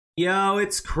Yo,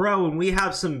 it's Crow, and we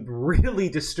have some really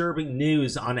disturbing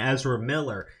news on Ezra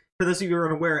Miller. For those of you who are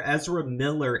unaware, Ezra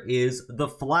Miller is the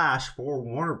Flash for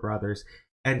Warner Brothers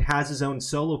and has his own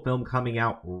solo film coming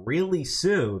out really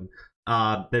soon.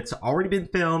 That's already been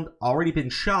filmed, already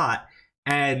been shot,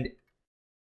 and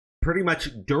pretty much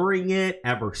during it,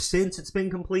 ever since it's been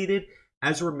completed,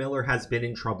 Ezra Miller has been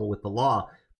in trouble with the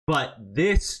law. But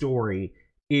this story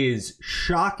is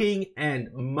shocking and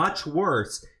much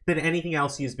worse than anything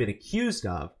else he has been accused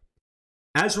of.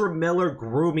 Ezra Miller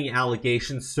grooming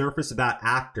allegations surface about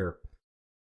actor.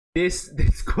 This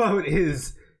quote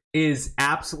is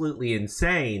absolutely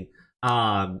insane.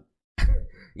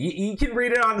 You can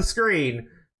read it on the screen,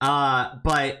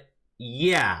 but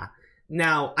yeah.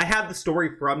 Now, I have the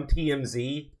story from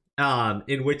TMZ,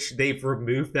 in which they've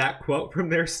removed that quote from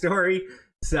their story.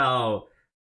 So,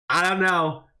 I don't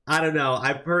know.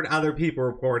 I've heard other people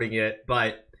reporting it,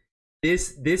 but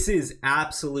this is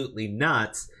absolutely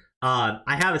nuts.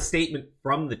 I have a statement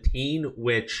from the teen,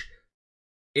 which,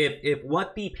 if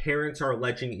what the parents are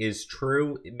alleging is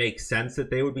true, it makes sense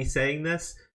that they would be saying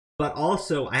this. But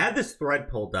also, I had this thread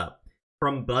pulled up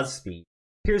from BuzzFeed.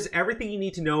 Here's everything you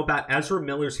need to know about Ezra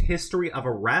Miller's history of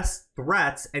arrests,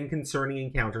 threats, and concerning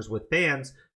encounters with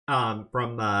fans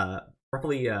from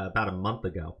roughly about a month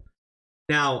ago.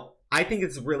 Now, I think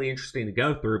it's really interesting to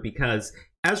go through because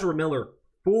Ezra Miller,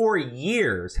 for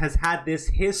years, has had this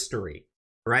history,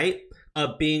 right,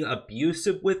 of being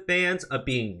abusive with fans, of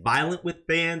being violent with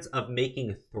fans, of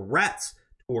making threats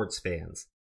towards fans.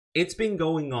 It's been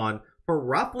going on for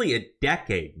roughly a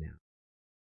decade now.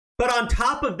 But on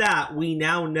top of that, we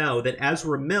now know that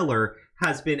Ezra Miller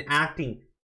has been acting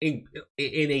in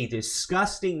a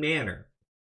disgusting manner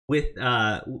with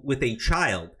a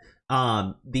child.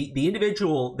 The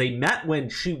individual, they met when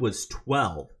she was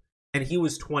 12 and he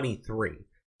was 23.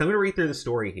 So I'm going to read through the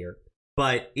story here,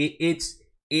 but it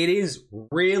is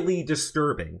really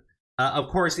disturbing. Of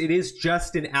course, it is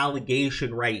just an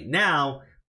allegation right now,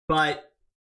 but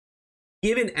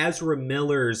given Ezra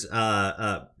Miller's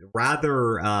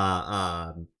rather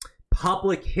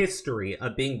public history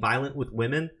of being violent with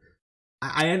women,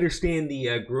 I understand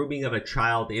the grooming of a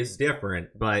child is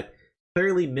different, but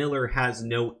clearly Miller has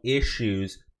no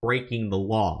issues breaking the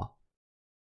law.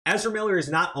 Ezra Miller is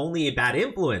not only a bad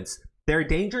influence, they're a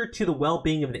danger to the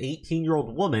well-being of an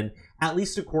 18-year-old woman, at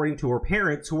least according to her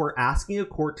parents, who are asking a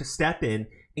court to step in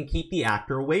and keep the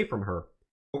actor away from her.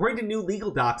 According to new legal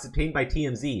docs obtained by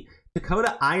TMZ,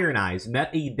 Dakota Iron Eyes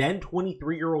met a then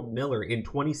 23-year-old Miller in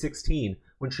 2016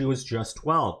 when she was just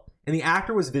 12, and the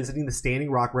actor was visiting the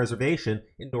Standing Rock Reservation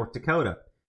in North Dakota.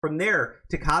 From there,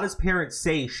 Dakota's parents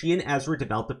say she and Ezra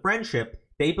developed a friendship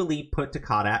they believe put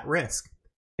Dakota at risk.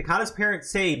 Dakota's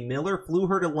parents say Miller flew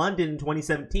her to London in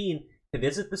 2017 to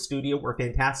visit the studio where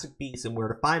Fantastic Beasts and Where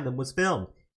to Find Them was filmed,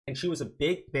 and she was a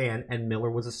big fan and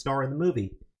Miller was a star in the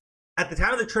movie. At the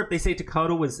time of the trip, they say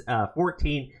Dakota was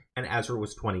 14 and Ezra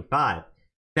was 25.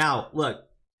 Now, look,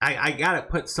 I gotta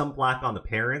put some flack on the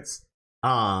parents,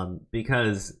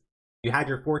 because you had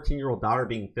your 14-year-old daughter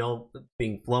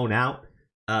being flown out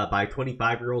by a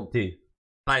 25-year-old dude.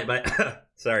 By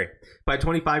a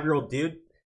 25-year-old dude.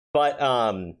 But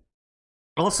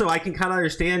also, I can kind of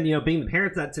understand, being the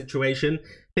parents in that situation.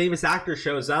 Famous actor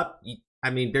shows up. I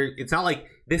mean, it's not like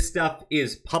this stuff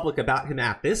is public about him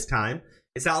at this time.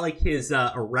 It's not like his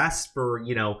arrest for,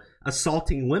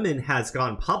 assaulting women has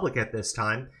gone public at this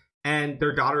time. And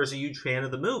their daughter is a huge fan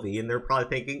of the movie. And they're probably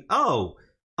thinking, oh,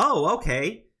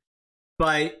 okay.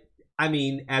 But, I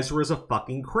mean, Ezra's a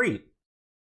fucking creep.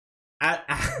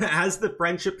 As the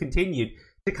friendship continued,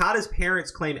 Dakota's parents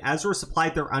claim Ezra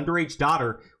supplied their underage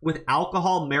daughter with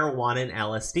alcohol, marijuana, and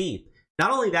LSD.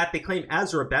 Not only that, they claim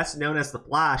Ezra, best known as the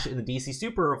Flash in the DC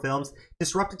superhero films,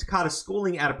 disrupted Dakota's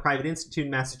schooling at a private institute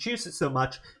in Massachusetts so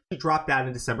much she dropped out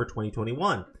in December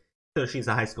 2021. So she's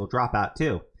a high school dropout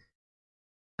too.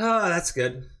 Oh, that's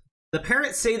good. The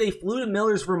parents say they flew to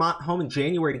Miller's Vermont home in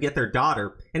January to get their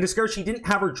daughter and discovered she didn't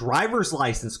have her driver's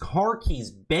license, car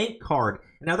keys, bank card,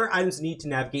 and other items needed to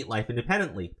navigate life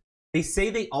independently. They say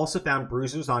they also found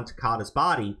bruises on Dakota's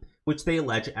body, which they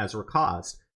allege Ezra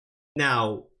caused.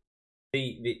 Now,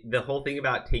 the whole thing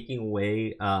about taking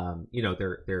away,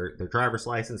 their driver's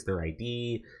license, their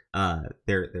ID,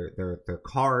 their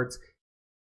cards.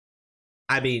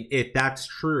 I mean, if that's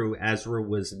true, Ezra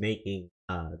was making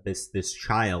this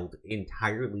child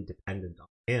entirely dependent on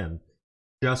him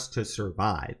just to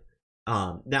survive.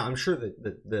 Now, I'm sure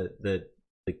that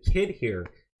the kid here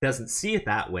doesn't see it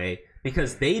that way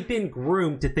because they've been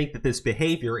groomed to think that this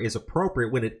behavior is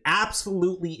appropriate when it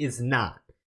absolutely is not.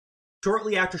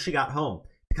 Shortly after she got home,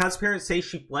 Takata's parents say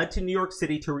she fled to New York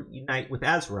City to reunite with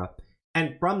Ezra,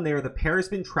 and from there, the pair has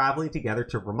been traveling together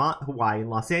to Vermont, Hawaii, and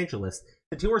Los Angeles.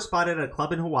 The two were spotted at a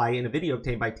club in Hawaii in a video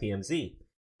obtained by TMZ.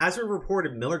 As we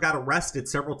reported, Miller got arrested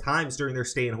several times during their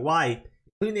stay in Hawaii,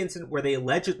 including the incident where they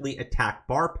allegedly attacked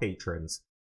bar patrons.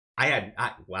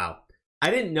 Wow.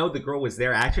 I didn't know the girl was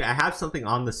there. Actually, I have something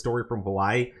on the story from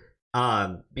Hawaii,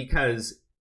 because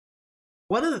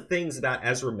one of the things about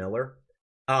Ezra Miller,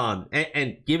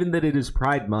 and given that it is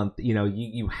Pride Month,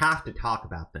 you have to talk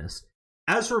about this.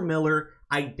 Ezra Miller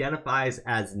identifies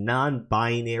as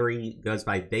non-binary, goes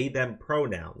by they, them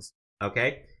pronouns,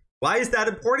 okay? Why is that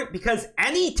important? Because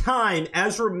anytime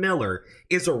Ezra Miller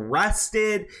is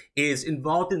arrested, is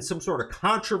involved in some sort of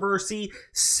controversy,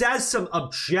 says some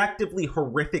objectively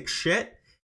horrific shit,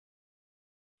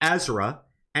 Ezra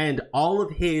and all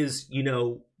of his,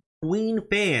 Queen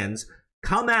fans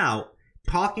come out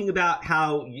talking about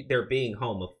how they're being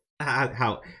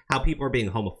how people are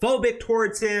being homophobic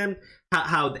towards him,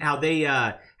 how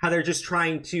they're just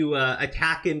trying to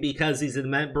attack him because he's a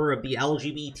member of the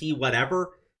LGBT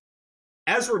whatever.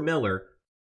 Ezra Miller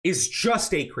is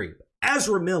just a creep.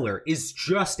 Ezra Miller is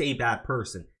just a bad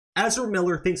person. Ezra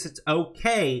Miller thinks it's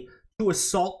okay to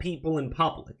assault people in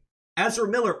public. Ezra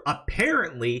Miller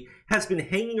apparently has been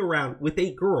hanging around with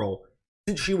a girl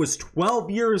since she was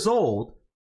 12 years old.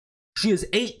 She is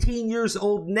 18 years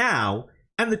old now,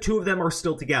 and the two of them are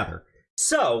still together.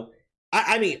 So,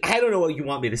 I mean, I don't know what you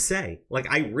want me to say.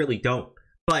 I really don't.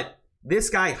 But this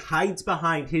guy hides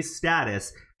behind his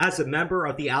status as a member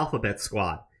of the Alphabet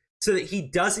Squad so that he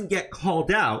doesn't get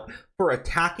called out for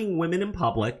attacking women in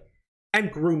public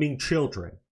and grooming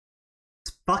children.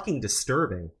 It's fucking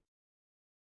disturbing.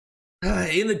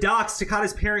 In the docs,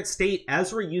 Takata's parents state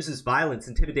Ezra uses violence,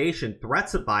 intimidation,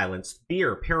 threats of violence,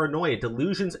 fear, paranoia,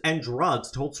 delusions, and drugs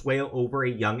to hold sway over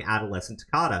a young adolescent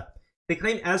Takata. They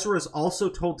claim Ezra has also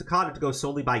told Takata to go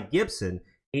solely by Gibson,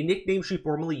 a nickname she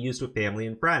formerly used with family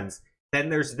and friends. Then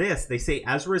there's this. They say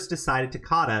Ezra has decided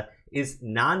Takata is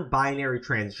non-binary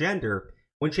transgender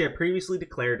when she had previously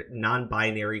declared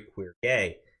non-binary queer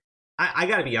gay. I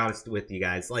gotta be honest with you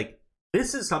guys.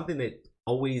 This is something that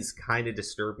always kind of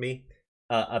disturbed me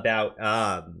about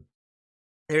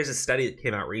there's a study that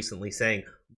came out recently saying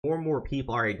more and more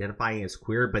people are identifying as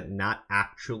queer but not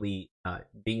actually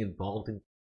being involved in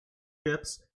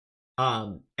relationships,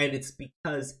 and it's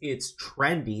because it's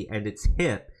trendy and it's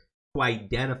hip to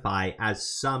identify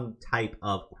as some type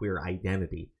of queer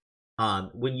identity.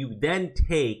 When you then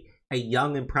take a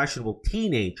young impressionable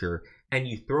teenager and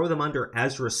you throw them under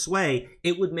Ezra's sway,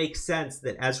 it would make sense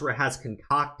that Ezra has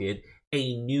concocted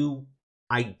a new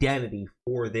identity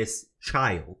for this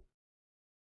child.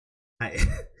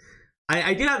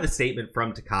 I did have the statement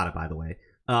from Takata, by the way,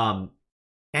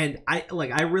 and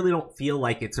I really don't feel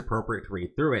like it's appropriate to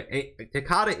read through it.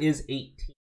 Takata is 18,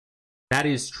 that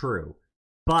is true,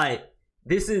 but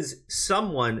this is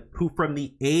someone who, from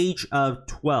the age of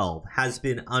 12, has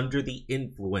been under the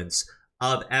influence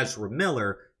of Ezra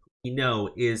Miller, who we know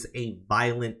is a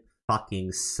violent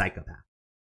fucking psychopath.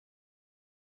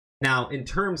 Now, in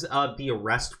terms of the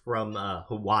arrest from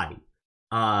Hawaii,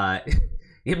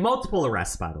 multiple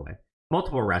arrests, by the way.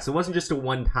 Multiple arrests. It wasn't just a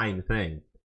one-time thing.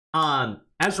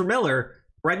 Ezra Miller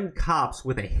threatened cops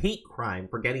with a hate crime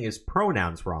for getting his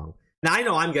pronouns wrong. Now, I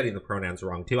know I'm getting the pronouns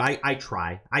wrong, too. I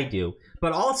try. I do.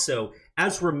 But also,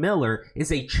 Ezra Miller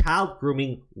is a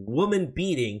child-grooming,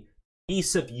 woman-beating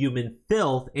piece of human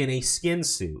filth in a skin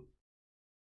suit.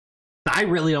 I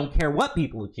really don't care what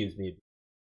people accuse me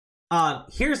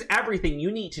of. Here's everything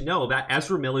you need to know about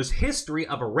Ezra Miller's history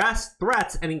of arrests,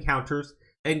 threats, and encounters,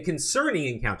 and concerning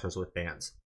encounters with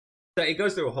fans. So it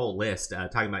goes through a whole list,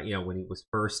 talking about, when he was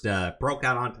first broke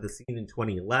out onto the scene in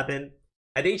 2011.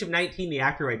 At the age of 19, the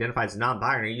actor who identifies as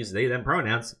non-binary, uses they, them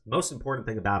pronouns, most important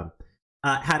thing about him,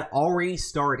 had already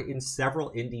starred in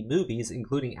several indie movies,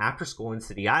 including After School and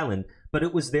City Island, but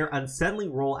it was their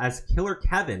unsettling role as Killer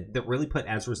Kevin that really put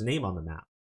Ezra's name on the map.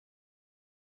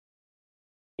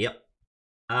 Yep.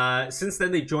 Since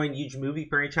then, they've joined huge movie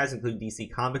franchises, including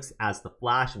DC Comics as The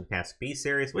Flash and Fantastic Beasts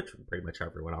series, which pretty much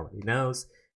everyone already knows.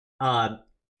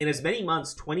 In as many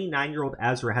months, 29-year-old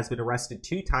Ezra has been arrested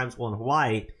 2 times while in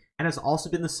Hawaii, and has also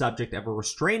been the subject of a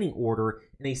restraining order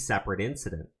in a separate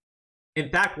incident. In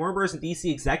fact, Warner Bros. And DC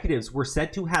executives were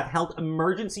said to have held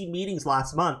emergency meetings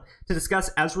last month to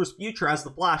discuss Ezra's future as The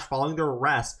Flash following their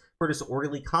arrest for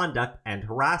disorderly conduct and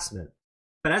harassment.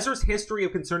 But Ezra's history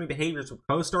of concerning behaviors with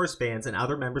co-stars, fans, and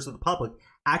other members of the public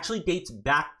actually dates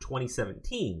back to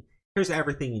 2017. Here's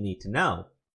everything you need to know.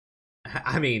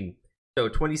 I mean, so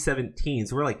 2017,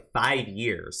 so we're 5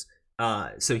 years.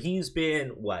 So he's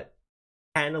been,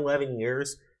 10, 11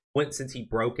 years went since he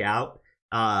broke out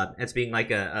as being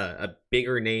like a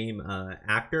bigger name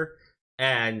actor.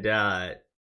 And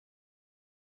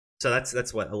so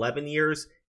that's what, 11 years?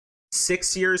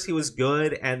 6 years he was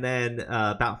good, and then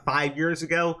about 5 years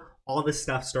ago, all this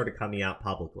stuff started coming out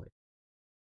publicly.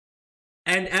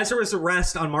 And Ezra's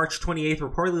arrest on March 28th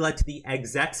reportedly led to the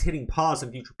execs hitting pause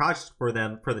on future projects for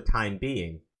them for the time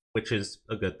being, which is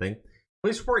a good thing.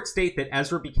 Police reports state that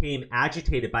Ezra became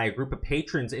agitated by a group of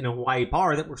patrons in a Hawaii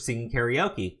bar that were singing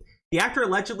karaoke. The actor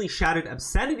allegedly shouted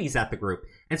obscenities at the group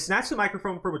and snatched the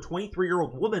microphone from a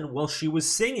 23-year-old woman while she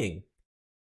was singing.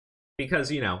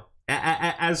 Because, you know,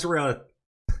 Ezra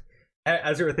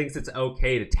thinks it's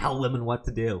okay to tell women what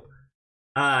to do.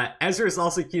 Ezra is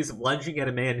also accused of lunging at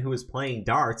a man who was playing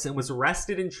darts and was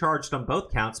arrested and charged on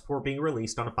both counts before being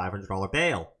released on a $500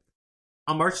 bail.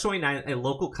 On March 29th, a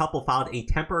local couple filed a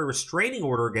temporary restraining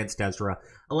order against Ezra,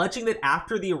 alleging that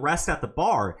after the arrest at the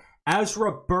bar,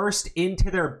 Ezra burst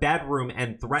into their bedroom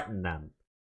and threatened them.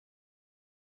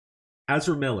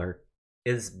 Ezra Miller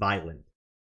is violent.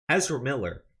 Ezra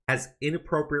Miller has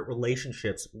inappropriate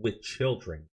relationships with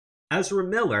children. Ezra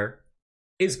Miller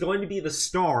is going to be the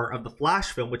star of the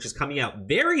Flash film, which is coming out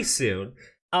very soon.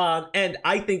 And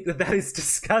I think that is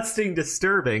disgusting,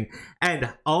 disturbing,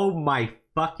 and oh my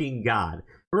fucking god.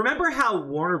 Remember how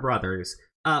Warner Brothers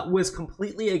was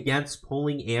completely against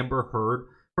pulling Amber Heard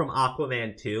from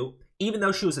Aquaman 2, even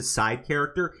though she was a side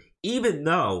character, even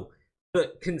though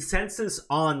the consensus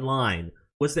online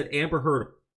was that Amber Heard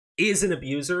is an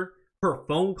abuser. Her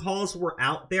phone calls were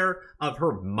out there of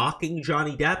her mocking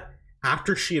Johnny Depp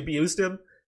after she abused him.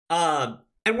 And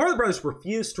Warner Brothers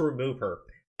refused to remove her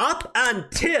up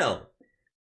until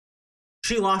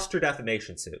she lost her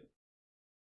defamation suit.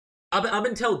 Up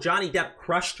until Johnny Depp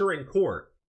crushed her in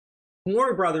court,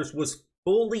 Warner Brothers was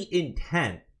fully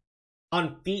intent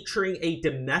on featuring a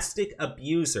domestic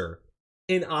abuser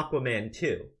in Aquaman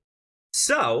 2.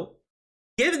 So,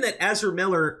 given that Ezra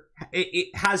Miller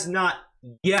it has not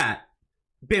yet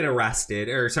been arrested,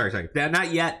 or sorry,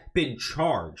 not yet been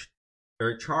charged,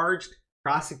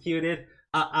 prosecuted,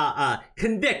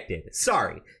 convicted,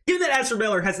 sorry. Given that Ezra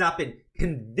Miller has not been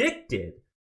convicted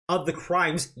of the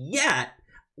crimes yet,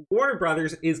 Warner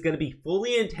Brothers is going to be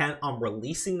fully intent on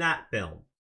releasing that film.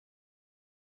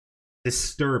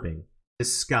 Disturbing.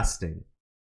 Disgusting.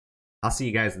 I'll see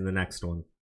you guys in the next one.